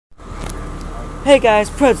Hey guys,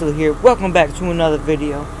 Pretzel here. Welcome back to another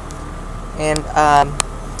video. And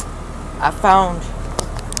I found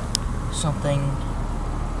something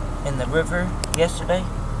in the river yesterday.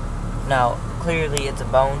 Now, clearly it's a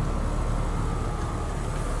bone.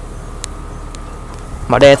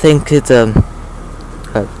 My dad thinks it's a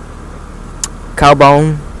cow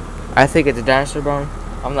bone. I think it's a dinosaur bone.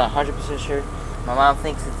 I'm not 100% sure. My mom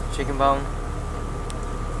thinks it's a chicken bone.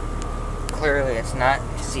 Clearly it's not.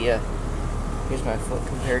 See, here's my foot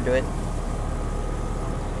compared to it.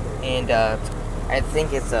 And I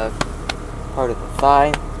think it's a part of the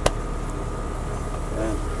thigh.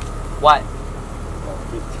 What? About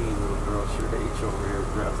 15 little girls your age over here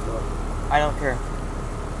dressed up. I don't care.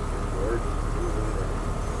 Word.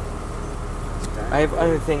 I have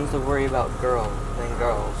other things to worry about than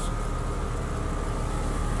girls.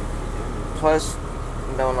 Plus,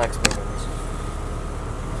 no one likes me.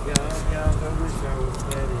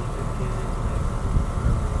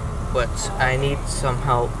 But I need some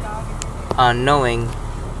help on knowing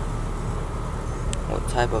what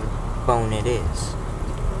type of bone it is.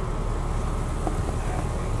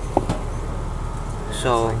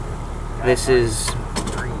 So this is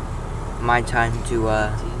my time to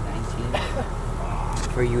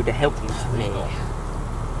for you to help me.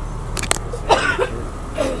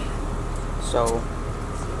 So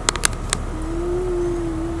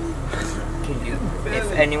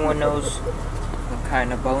if anyone knows what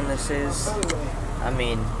kind of bone this is, I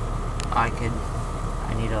mean, I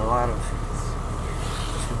need a lot of,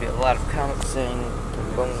 there's gonna be a lot of comments saying the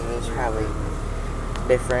bone is probably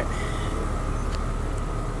different,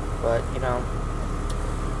 but you know,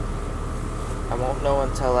 I won't know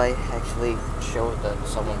until I actually show it to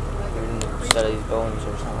someone who studies bones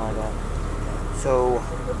or something like that. So,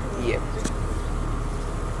 yeah.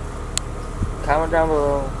 Comment down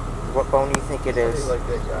below what bone you think it is.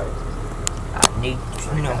 I need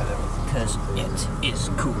to know, because it is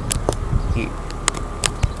cool. Here.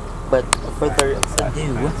 But further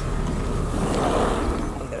ado,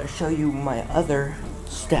 I'm going to show you my other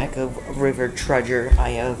stack of river treasure I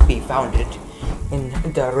have found it in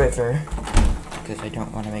the river, because I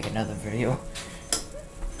don't want to make another video.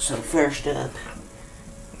 So first up,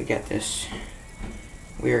 we got this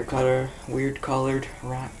weird colored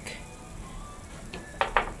rock.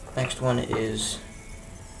 Next one is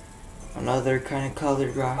another kind of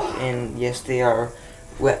colored rock, and yes, they are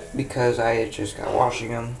wet because I just got washing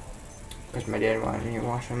them, because my dad wanted me to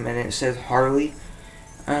wash them, and it says Harley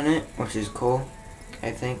on it, which is cool,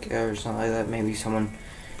 I think, or something like that. Maybe someone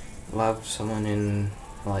loved someone and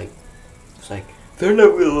like, it's like, they're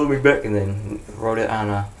not gonna love me back, and then wrote it on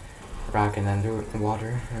a rock and then threw it in the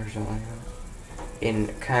water or something like that. In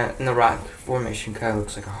the rock formation, kind of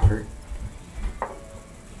looks like a heart.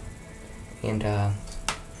 And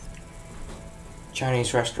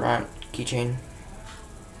Chinese restaurant keychain,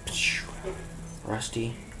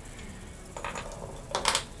 rusty,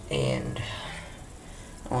 and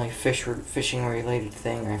only fishing related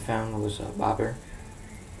thing I found was a bobber.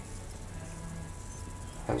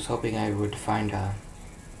 I was hoping I would find a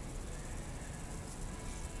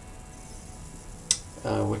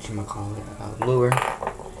lure,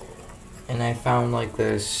 and I found like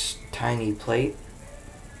this tiny plate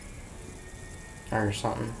or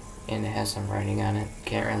something, and it has some writing on it.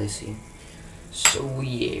 Can't really see. So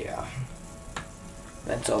yeah,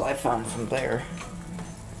 that's all I found from there.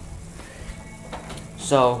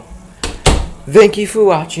 So thank you for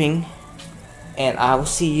watching, and I will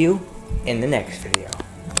see you in the next video.